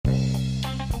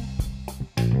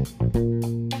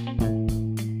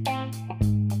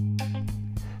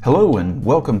Hello and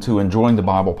welcome to Enjoying the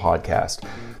Bible podcast.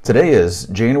 Today is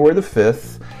January the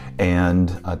 5th,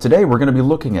 and today we're going to be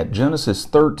looking at Genesis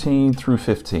 13 through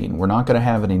 15. We're not going to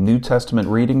have any New Testament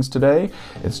readings today.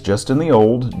 It's just in the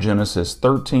Old, Genesis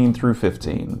 13 through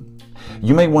 15.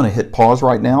 You may want to hit pause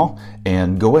right now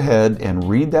and go ahead and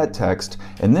read that text,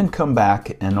 and then come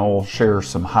back and I'll share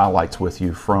some highlights with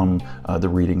you from the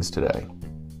readings today.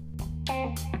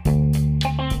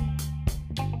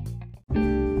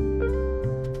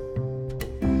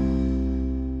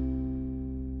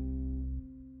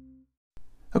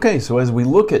 Okay, so as we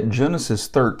look at Genesis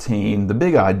 13, the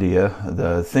big idea,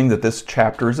 the thing that this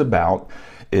chapter is about,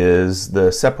 is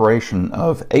the separation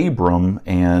of Abram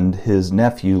and his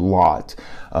nephew Lot.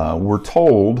 We're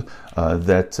told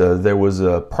that there was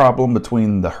a problem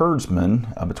between the herdsmen,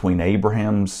 between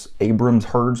Abram's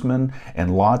herdsmen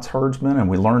and Lot's herdsmen, and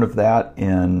we learn of that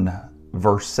in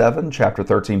verse 7, chapter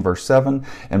 13, verse 7.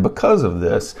 And because of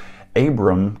this,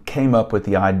 Abram came up with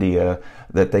the idea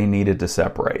that they needed to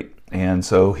separate. And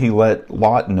so he let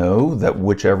Lot know that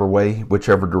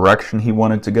whichever direction he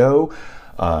wanted to go,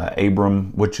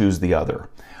 Abram would choose the other.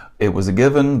 It was a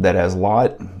given that as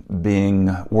Lot,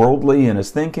 being worldly in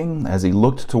his thinking, as he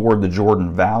looked toward the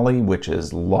Jordan Valley, which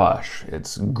is lush,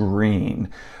 it's green,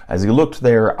 as he looked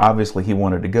there, obviously he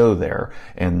wanted to go there.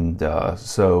 And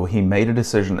so he made a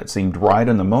decision that seemed right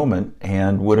in the moment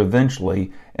and would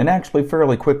eventually, and actually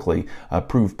fairly quickly,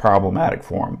 prove problematic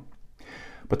for him.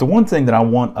 But the one thing that I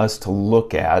want us to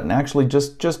look at, and actually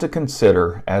just to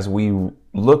consider as we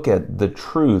look at the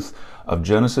truth of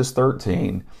Genesis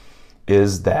 13,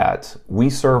 is that we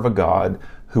serve a God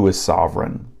who is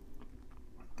sovereign.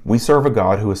 We serve a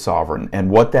God who is sovereign, and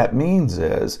what that means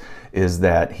is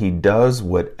that He does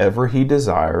whatever He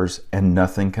desires and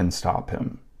nothing can stop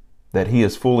Him. That He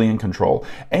is fully in control.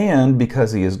 And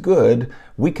because He is good,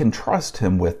 we can trust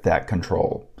Him with that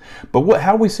control. But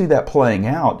how we see that playing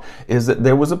out is that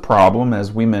there was a problem,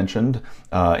 as we mentioned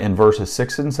in verses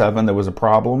 6 and 7. There was a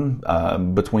problem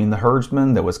between the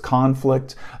herdsmen. There was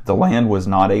conflict. The land was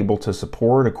not able to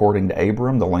support, according to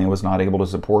Abram, the land was not able to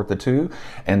support the two.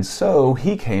 And so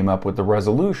he came up with the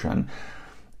resolution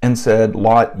and said,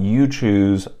 Lot, you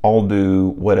choose, I'll do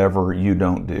whatever you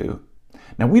don't do.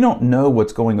 Now, we don't know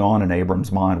what's going on in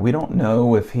Abram's mind. We don't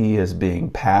know if he is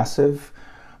being passive.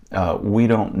 We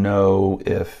don't know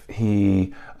if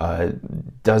he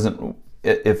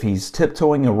if he's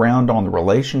tiptoeing around on the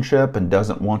relationship and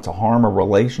doesn't want to harm a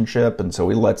relationship, and so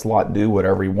he lets Lot do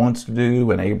whatever he wants to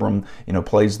do, and Abram,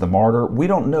 plays the martyr. We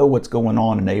don't know what's going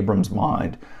on in Abram's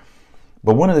mind.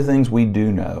 But one of the things we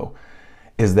do know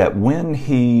is that when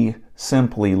he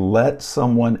simply let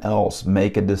someone else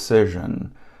make a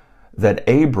decision, that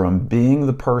Abram, being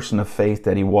the person of faith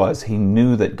that he was, he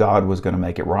knew that God was going to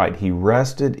make it right. He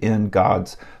rested in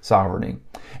God's sovereignty.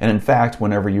 And in fact,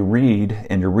 whenever you read,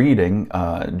 and you're reading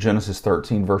Genesis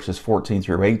 13, verses 14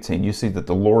 through 18, you see that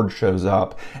the Lord shows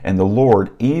up, and the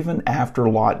Lord, even after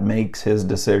Lot makes his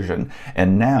decision,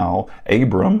 and now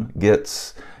Abram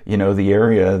gets, the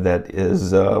area that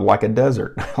is like a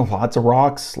desert. Lots of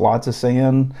rocks, lots of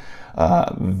sand,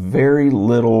 very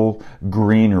little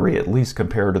greenery, at least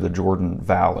compared to the Jordan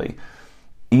Valley.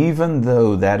 Even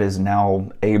though that is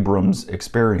now Abram's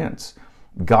experience,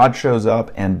 God shows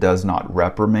up and does not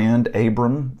reprimand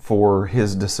Abram for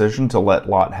his decision to let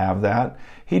Lot have that.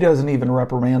 He doesn't even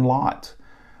reprimand Lot.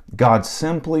 God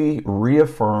simply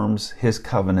reaffirms His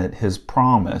covenant, His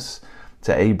promise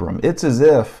to Abram. It's as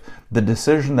if the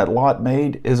decision that Lot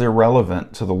made is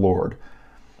irrelevant to the Lord.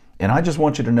 And I just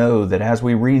want you to know that as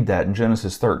we read that in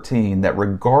Genesis 13, that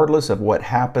regardless of what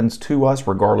happens to us,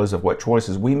 regardless of what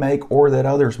choices we make or that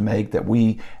others make that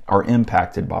we are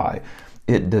impacted by,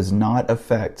 it does not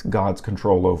affect God's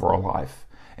control over our life.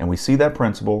 And we see that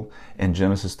principle in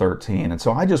Genesis 13. And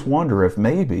so I just wonder if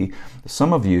maybe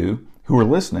some of you who are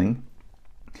listening,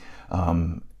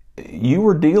 you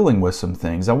were dealing with some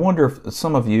things. I wonder if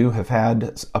some of you have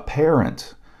had a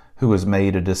parent who has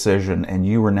made a decision and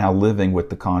you are now living with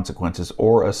the consequences,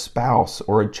 or a spouse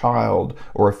or a child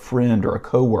or a friend or a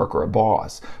coworker, a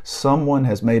boss. Someone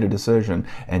has made a decision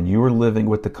and you are living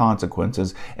with the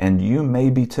consequences, and you may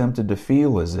be tempted to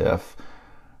feel as if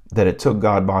that it took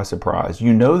God by surprise.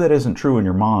 You know that isn't true in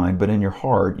your mind, but in your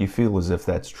heart you feel as if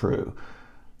that's true.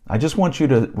 I just want you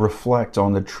to reflect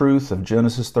on the truth of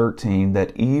Genesis 13,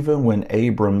 that even when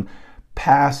Abram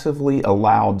passively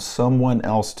allowed someone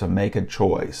else to make a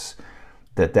choice,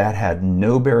 that had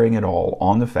no bearing at all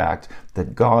on the fact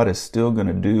that God is still going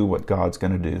to do what God's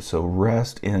going to do. So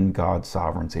rest in God's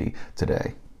sovereignty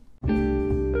today.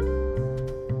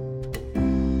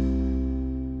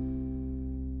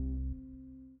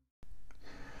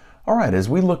 All right, as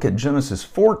we look at Genesis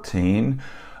 14,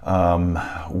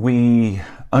 we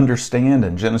understand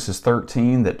in Genesis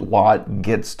 13 that Lot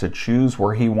gets to choose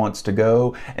where he wants to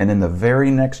go. And in the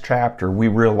very next chapter, we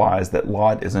realize that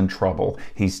Lot is in trouble.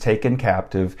 He's taken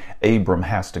captive. Abram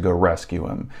has to go rescue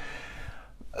him.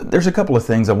 There's a couple of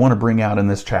things I want to bring out in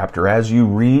this chapter. As you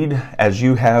read, as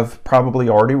you have probably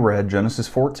already read Genesis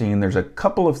 14, there's a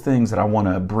couple of things that I want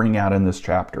to bring out in this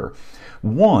chapter.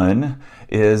 One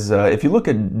is, if you look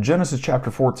at Genesis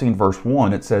chapter 14, verse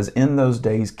 1, it says, "In those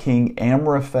days King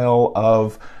Amraphel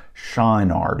of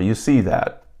Shinar." Do you see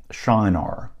that?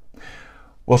 Shinar.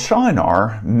 Well,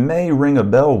 Shinar may ring a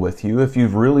bell with you if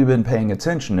you've really been paying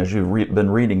attention as you've been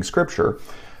reading Scripture,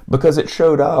 because it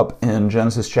showed up in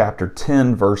Genesis chapter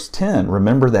 10, verse 10.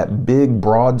 Remember that big,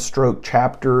 broad stroke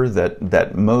chapter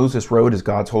that Moses wrote as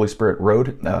God's Holy Spirit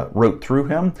wrote through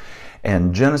him?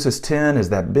 And Genesis 10 is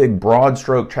that big, broad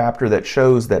stroke chapter that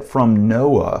shows that from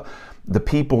Noah, the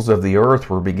peoples of the earth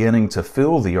were beginning to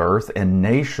fill the earth and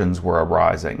nations were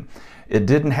arising. It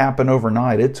didn't happen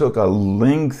overnight. It took a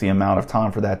lengthy amount of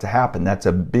time for that to happen. That's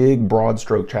a big, broad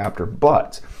stroke chapter.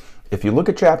 But if you look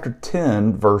at chapter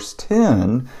 10, verse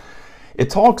 10,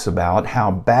 it talks about how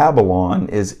Babylon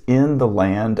is in the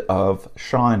land of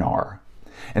Shinar.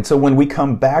 And so when we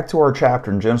come back to our chapter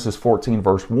in Genesis 14,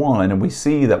 verse 1, and we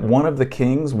see that one of the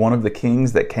kings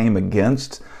that came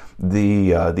against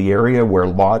the area where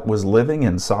Lot was living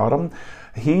in Sodom,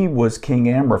 he was King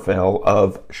Amraphel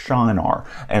of Shinar.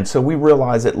 And so we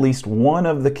realize at least one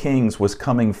of the kings was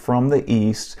coming from the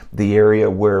east, the area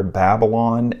where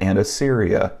Babylon and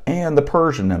Assyria and the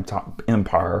Persian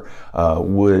Empire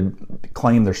would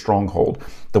claim their stronghold.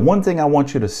 The one thing I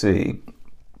want you to see,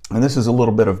 and this is a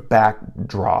little bit of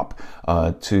backdrop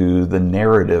to the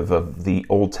narrative of the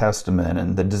Old Testament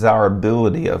and the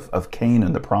desirability of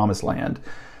Canaan, the Promised Land.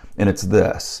 And it's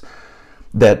this,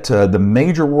 that the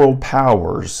major world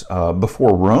powers,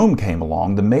 before Rome came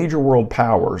along, the major world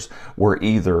powers were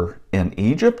either in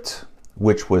Egypt,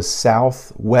 which was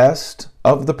southwest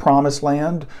of the Promised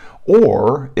Land,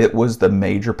 or it was the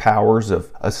major powers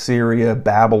of Assyria,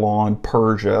 Babylon,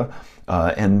 Persia,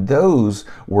 and those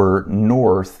were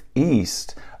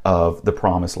northeast of the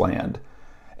Promised Land.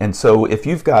 And so if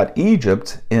you've got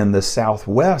Egypt in the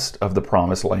southwest of the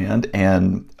Promised Land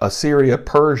and Assyria,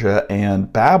 Persia,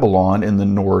 and Babylon in the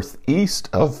northeast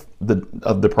of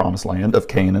the Promised Land of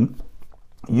Canaan,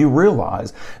 you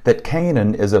realize that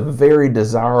Canaan is a very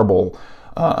desirable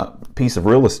piece of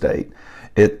real estate.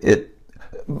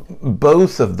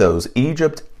 Both of those,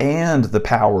 Egypt and the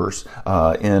powers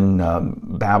in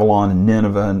Babylon and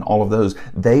Nineveh and all of those,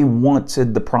 they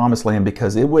wanted the Promised Land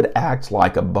because it would act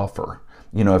like a buffer.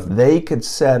 You know, if they could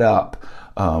set up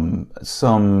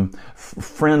some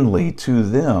friendly to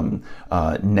them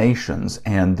nations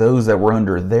and those that were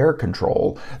under their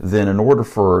control, then in order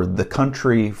for the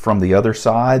country from the other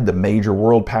side, the major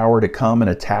world power, to come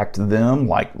and attack them,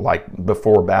 like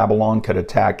before Babylon could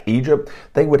attack Egypt,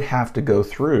 they would have to go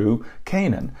through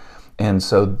Canaan. And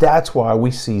so that's why we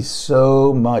see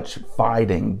so much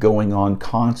fighting going on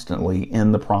constantly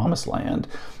in the Promised Land.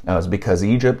 It's because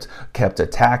Egypt kept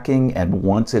attacking and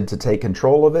wanted to take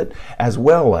control of it, as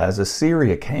well as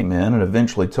Assyria came in and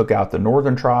eventually took out the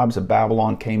northern tribes, and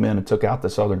Babylon came in and took out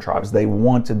the southern tribes. They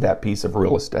wanted that piece of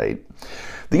real estate.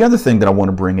 The other thing that I want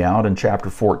to bring out in chapter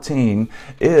 14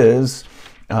 is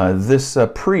this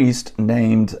priest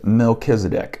named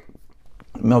Melchizedek.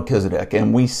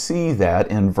 And we see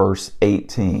that in verse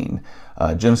 18,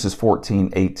 Genesis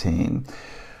 14:18.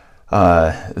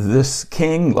 This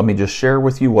king, let me just share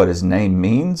with you what his name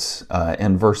means.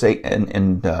 In verse 8,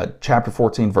 in chapter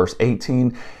 14, verse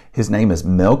 18, his name is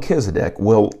Melchizedek.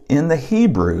 Well, in the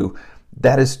Hebrew,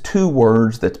 that is two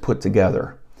words that's put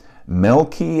together,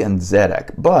 Melchi and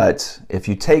Zedek. But if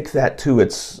you take that to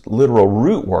its literal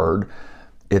root word,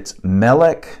 it's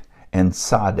Melech and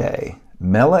Sadeh.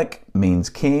 Melech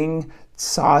means king,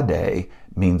 Sadeh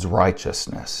means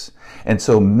righteousness. And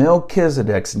so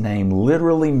Melchizedek's name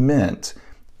literally meant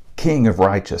king of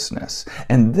righteousness.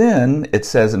 And then it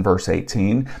says in verse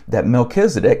 18 that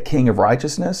Melchizedek, king of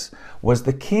righteousness, was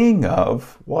the king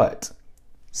of what?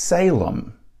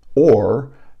 Salem,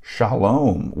 or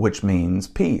Shalom, which means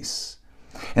peace.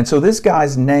 And so this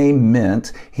guy's name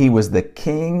meant he was the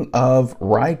king of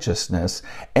righteousness,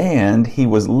 and he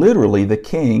was literally the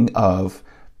king of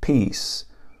peace.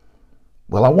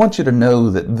 Well, I want you to know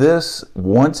that this,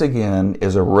 once again,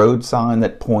 is a road sign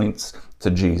that points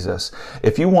to Jesus.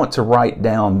 If you want to write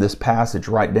down this passage,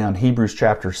 write down Hebrews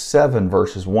chapter 7,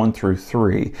 verses 1 through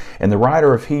 3. And the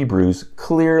writer of Hebrews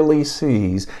clearly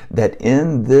sees that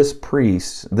in this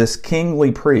priest, this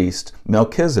kingly priest,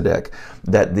 Melchizedek,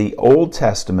 that the Old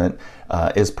Testament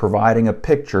is providing a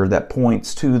picture that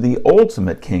points to the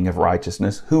ultimate King of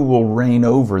righteousness who will reign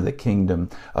over the kingdom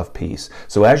of peace.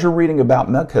 So as you're reading about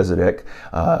Melchizedek,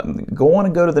 go on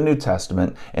and go to the New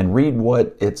Testament and read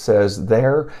what it says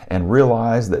there and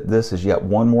realize that this is yet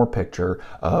one more picture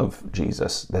of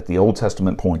Jesus that the Old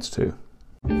Testament points to.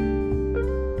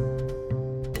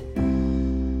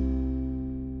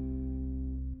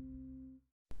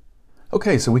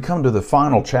 Okay, so we come to the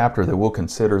final chapter that we'll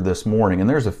consider this morning, and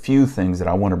there's a few things that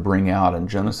I want to bring out in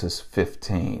Genesis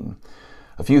 15.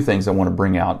 A few things I want to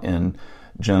bring out in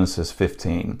Genesis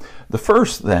 15. The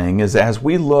first thing is, as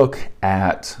we look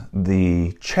at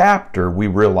the chapter, we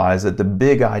realize that the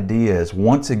big idea is,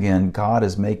 once again, God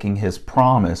is making His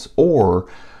promise, or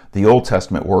the Old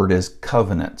Testament word is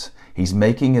covenant. He's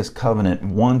making His covenant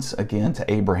once again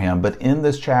to Abraham, but in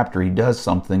this chapter He does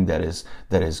something that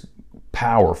is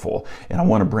powerful, and I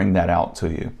want to bring that out to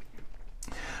you.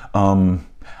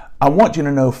 I want you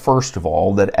to know, first of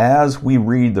all, that as we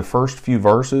read the first few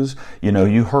verses,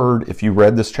 you heard, if you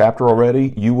read this chapter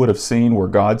already, you would have seen where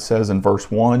God says in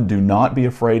verse 1, "Do not be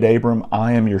afraid, Abram,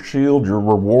 I am your shield, your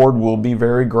reward will be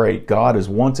very great." God is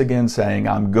once again saying,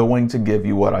 I'm going to give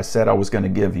you what I said I was going to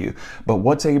give you. But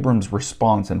what's Abram's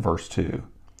response in verse 2?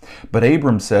 But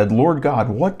Abram said, "Lord God,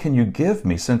 what can you give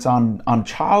me, since I'm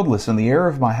childless and the heir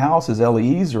of my house is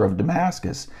Eliezer of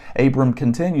Damascus?" Abram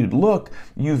continued, "Look,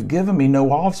 you've given me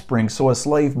no offspring, so a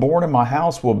slave born in my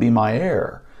house will be my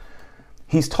heir."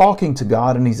 He's talking to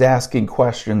God and he's asking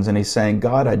questions and he's saying,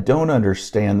 "God, I don't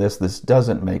understand this. This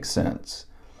doesn't make sense."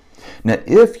 Now,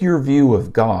 if your view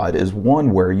of God is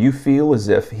one where you feel as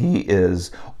if He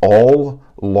is all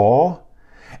law,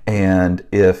 and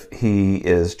if He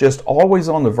is just always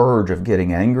on the verge of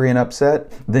getting angry and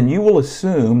upset, then you will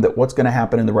assume that what's going to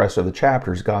happen in the rest of the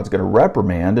chapters, God's going to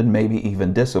reprimand and maybe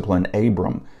even discipline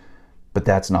Abram. But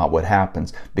that's not what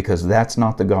happens, because that's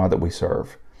not the God that we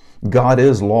serve. God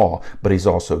is law, but He's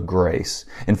also grace.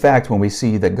 In fact, when we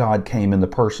see that God came in the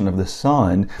person of the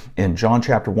Son, in John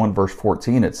chapter 1, verse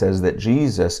 14, it says that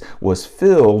Jesus was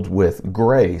filled with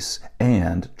grace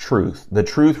and truth. The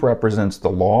truth represents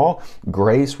the law.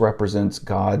 Grace represents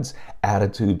God's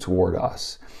attitude toward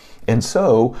us. And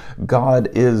so, God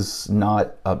is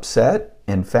not upset.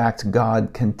 In fact, God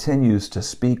continues to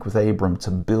speak with Abram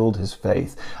to build his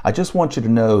faith. I just want you to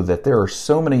know that there are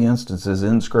so many instances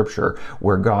in Scripture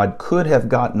where God could have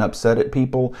gotten upset at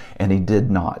people, and He did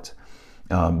not.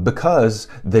 Because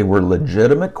they were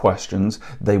legitimate questions.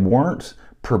 They weren't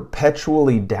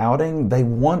perpetually doubting. They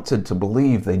wanted to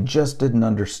believe. They just didn't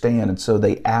understand, and so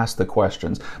they asked the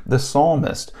questions. The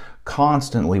psalmist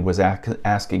constantly was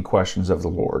asking questions of the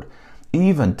Lord.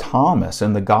 Even Thomas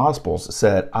in the Gospels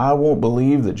said, "I won't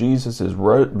believe that Jesus is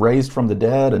raised from the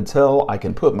dead until I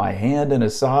can put my hand in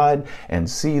His side and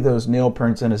see those nail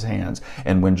prints in His hands."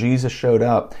 And when Jesus showed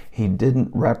up, He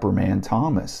didn't reprimand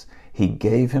Thomas. He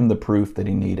gave him the proof that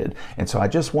he needed. And so I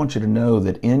just want you to know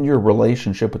that in your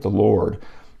relationship with the Lord,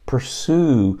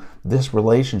 pursue this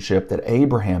relationship that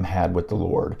Abraham had with the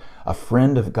Lord, a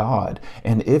friend of God.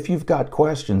 And if you've got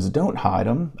questions, don't hide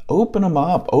them. Open them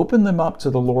up. Open them up to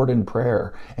the Lord in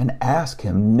prayer and ask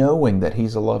Him, knowing that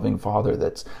He's a loving Father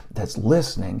that's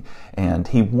listening and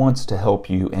He wants to help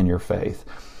you in your faith.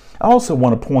 I also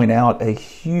want to point out a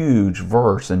huge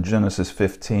verse in Genesis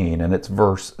 15, and it's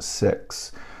verse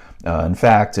 6. In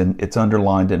fact, it's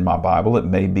underlined in my Bible. It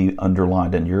may be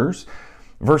underlined in yours.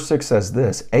 Verse 6 says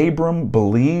this: "Abram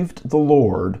believed the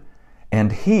Lord,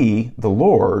 and He, the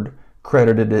Lord,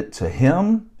 credited it to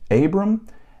him," Abram,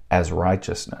 "as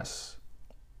righteousness."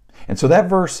 And so that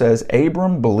verse says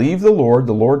Abram believed the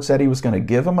Lord said He was going to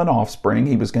give him an offspring.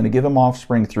 He was going to give him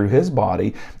offspring through his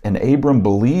body. And Abram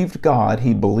believed God.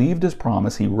 He believed His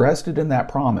promise. He rested in that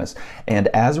promise. And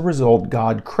as a result,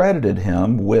 God credited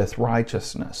him with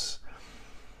righteousness.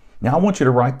 Now I want you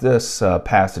to write this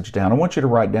passage down. I want you to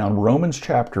write down Romans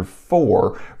chapter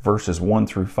 4, verses 1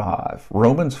 through 5.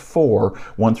 Romans 4,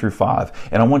 1 through 5.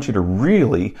 And I want you to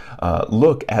really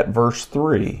look at verse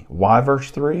 3. Why verse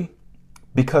 3?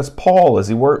 Because Paul, as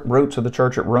he wrote to the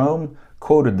church at Rome,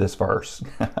 quoted this verse.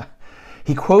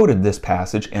 He quoted this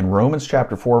passage in Romans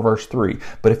chapter 4, verse 3.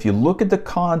 But if you look at the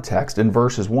context in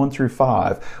verses 1 through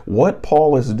 5, what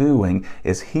Paul is doing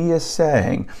is he is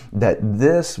saying that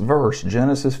this verse,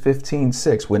 Genesis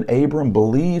 15:6, when Abram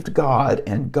believed God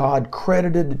and God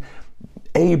credited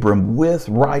Abram with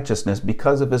righteousness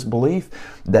because of his belief,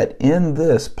 that in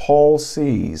this Paul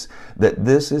sees that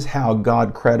this is how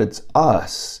God credits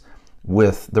us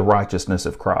with the righteousness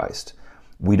of Christ.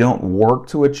 We don't work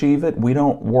to achieve it. We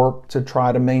don't work to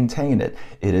try to maintain it.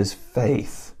 It is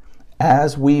faith.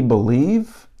 As we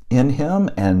believe in Him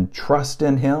and trust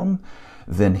in Him,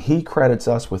 then He credits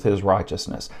us with His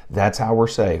righteousness. That's how we're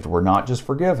saved. We're not just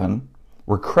forgiven.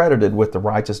 We're credited with the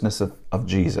righteousness of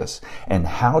Jesus. And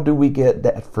how do we get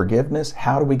that forgiveness?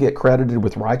 How do we get credited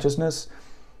with righteousness?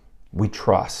 We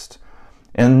trust.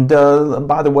 And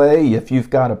by the way, if you've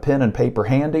got a pen and paper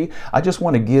handy, I just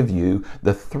want to give you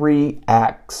the 3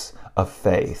 acts of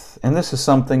faith. And this is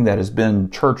something that has been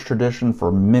church tradition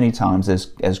for many times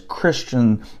as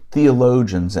Christian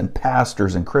theologians and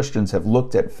pastors and Christians have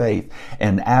looked at faith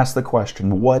and asked the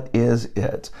question, what is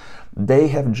it? They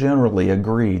have generally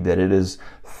agreed that it is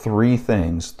 3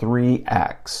 things, 3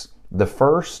 acts. The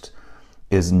first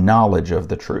is knowledge of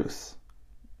the truth.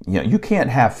 You know, you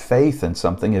can't have faith in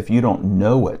something if you don't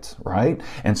know it, right?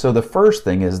 And so the first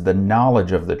thing is the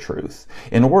knowledge of the truth.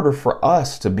 In order for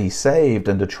us to be saved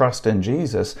and to trust in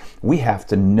Jesus, we have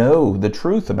to know the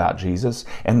truth about Jesus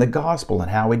and the gospel and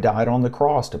how He died on the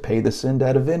cross to pay the sin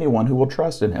debt of anyone who will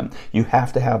trust in Him. You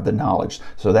have to have the knowledge.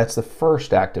 So that's the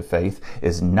first act of faith,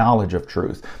 is knowledge of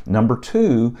truth. Number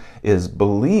 2 is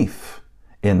belief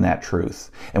in that truth.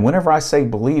 And whenever I say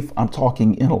belief, I'm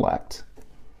talking intellect.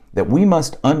 That we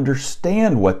must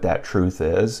understand what that truth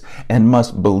is and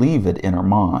must believe it in our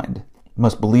mind.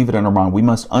 Must believe it in our mind. We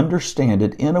must understand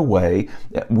it in a way,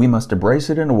 we must embrace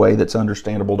it in a way that's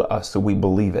understandable to us, so we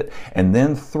believe it. And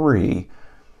then 3,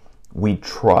 we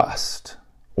trust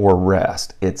or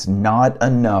rest. It's not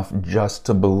enough just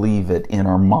to believe it in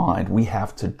our mind. We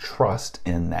have to trust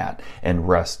in that and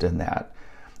rest in that.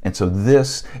 And so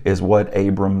this is what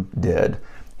Abram did.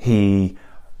 He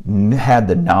had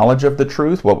the knowledge of the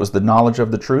truth. What was the knowledge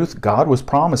of the truth? God was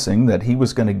promising that He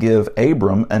was going to give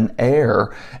Abram an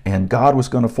heir, and God was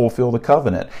going to fulfill the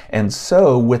covenant. And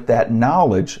so with that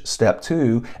knowledge, step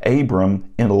 2,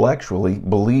 Abram intellectually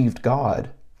believed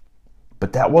God.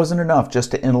 But that wasn't enough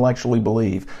just to intellectually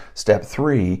believe. Step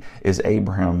 3 is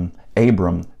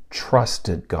Abram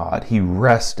trusted God. He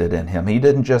rested in Him. He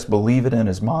didn't just believe it in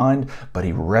his mind, but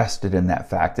he rested in that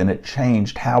fact, and it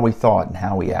changed how he thought and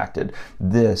how he acted.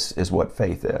 This is what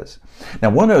faith is. Now,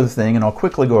 one other thing, and I'll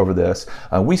quickly go over this,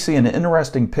 we see an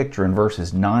interesting picture in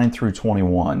verses 9 through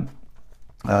 21.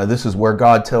 This is where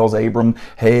God tells Abram,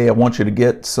 hey, I want you to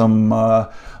get some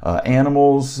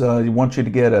animals. I want you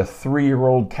to get a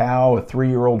 3-year-old cow, a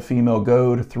 3-year-old female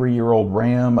goat, a 3-year-old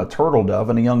ram, a turtle dove,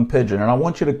 and a young pigeon. And I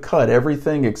want you to cut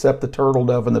everything except the turtle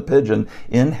dove and the pigeon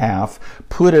in half,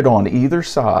 put it on either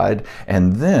side,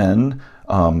 and then,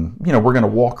 we're going to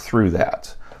walk through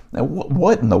that. Now,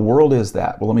 what in the world is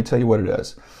that? Well, let me tell you what it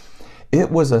is. It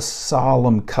was a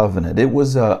solemn covenant. It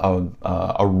was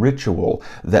a ritual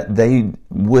that they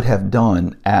would have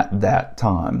done at that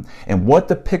time. And what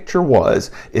the picture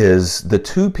was is the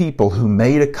 2 people who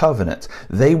made a covenant,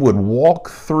 they would walk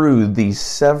through these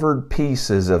severed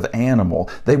pieces of animal.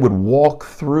 They would walk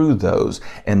through those.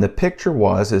 And the picture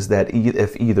is that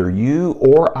if either you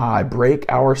or I break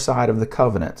our side of the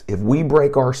covenant, if we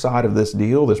break our side of this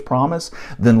deal, this promise,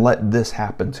 then let this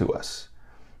happen to us.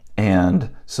 And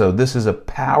so this is a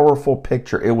powerful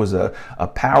picture. It was a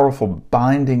powerful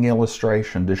binding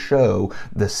illustration to show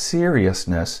the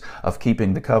seriousness of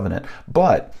keeping the covenant.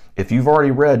 But if you've already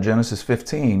read Genesis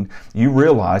 15, you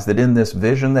realize that in this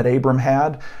vision that Abram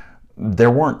had,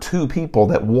 there weren't 2 people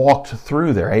that walked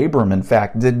through there. Abram, in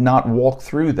fact, did not walk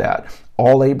through that.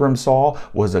 All Abram saw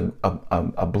was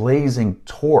a blazing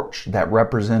torch that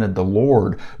represented the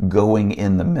Lord going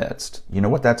in the midst. You know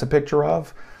what that's a picture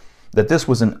of? That this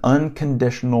was an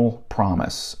unconditional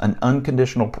promise, an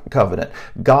unconditional covenant.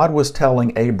 God was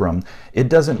telling Abram, it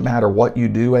doesn't matter what you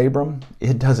do, Abram.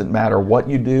 It doesn't matter what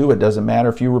you do. It doesn't matter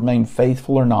if you remain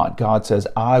faithful or not. God says,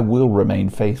 I will remain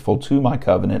faithful to my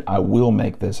covenant. I will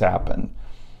make this happen.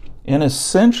 And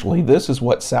essentially, this is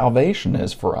what salvation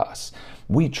is for us.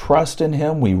 We trust in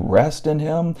Him, we rest in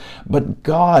Him, but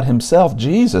God Himself,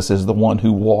 Jesus, is the one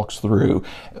who walks through.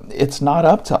 It's not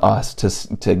up to us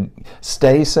to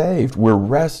stay saved. We're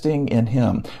resting in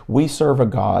Him. We serve a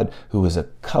God who is a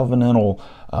covenantal,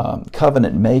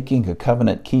 covenant-making, a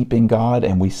covenant-keeping God,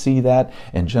 and we see that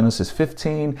in Genesis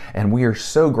 15, and we are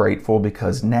so grateful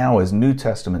because now as New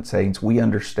Testament saints, we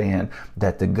understand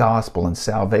that the gospel and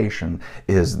salvation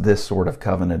is this sort of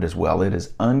covenant as well. It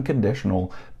is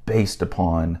unconditional, based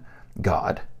upon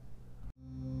God.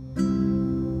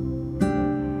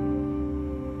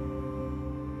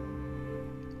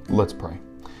 Let's pray.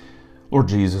 Lord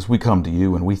Jesus, we come to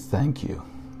you and we thank you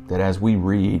that as we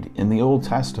read in the Old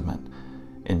Testament,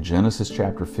 in Genesis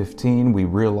chapter 15, we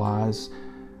realize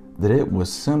that it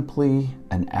was simply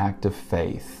an act of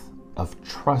faith, of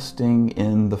trusting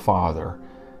in the Father,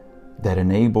 that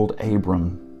enabled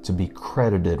Abram to be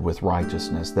credited with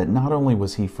righteousness, that not only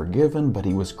was he forgiven, but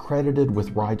he was credited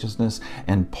with righteousness.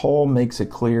 And Paul makes it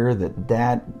clear that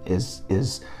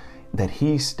that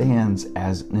he stands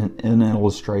as an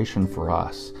illustration for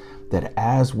us, that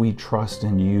as we trust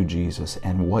in you, Jesus,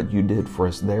 and what you did for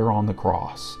us there on the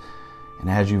cross, and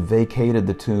as you vacated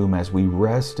the tomb, as we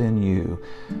rest in you,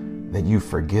 that you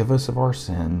forgive us of our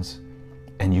sins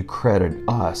and you credit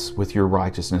us with your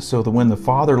righteousness, so that when the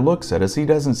Father looks at us, he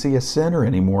doesn't see a sinner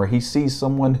anymore. He sees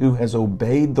someone who has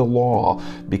obeyed the law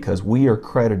because we are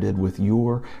credited with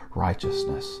your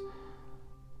righteousness.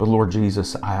 But Lord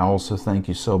Jesus, I also thank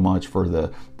you so much for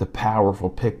the powerful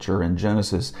picture in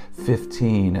Genesis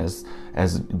 15 as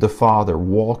the Father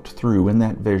walked through, in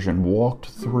that vision, walked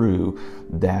through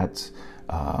that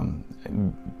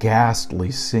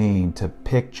ghastly scene to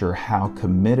picture how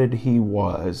committed he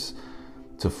was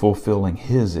to fulfilling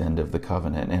his end of the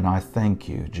covenant. And I thank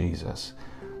you, Jesus,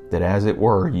 that as it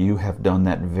were, you have done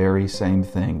that very same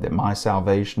thing, that my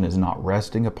salvation is not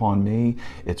resting upon me,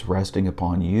 it's resting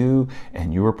upon you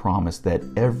and your promise that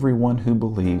everyone who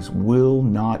believes will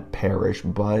not perish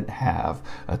but have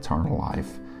eternal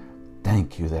life.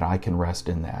 Thank you that I can rest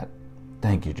in that.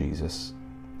 Thank you, Jesus.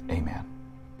 Amen.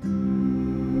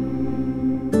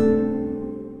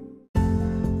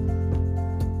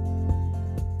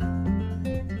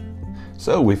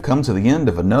 So we've come to the end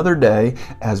of another day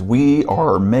as we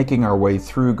are making our way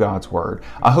through God's Word.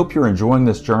 I hope you're enjoying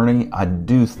this journey. I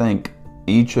do thank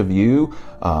each of you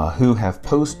who have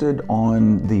posted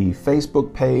on the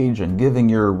Facebook page and giving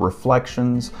your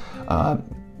reflections,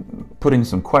 putting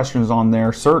some questions on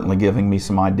there, certainly giving me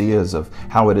some ideas of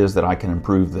how it is that I can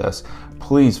improve this.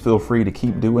 Please feel free to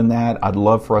keep doing that. I'd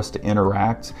love for us to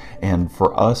interact and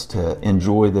for us to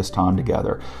enjoy this time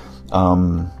together.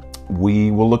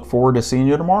 We will look forward to seeing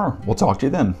you tomorrow. We'll talk to you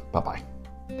then. Bye-bye.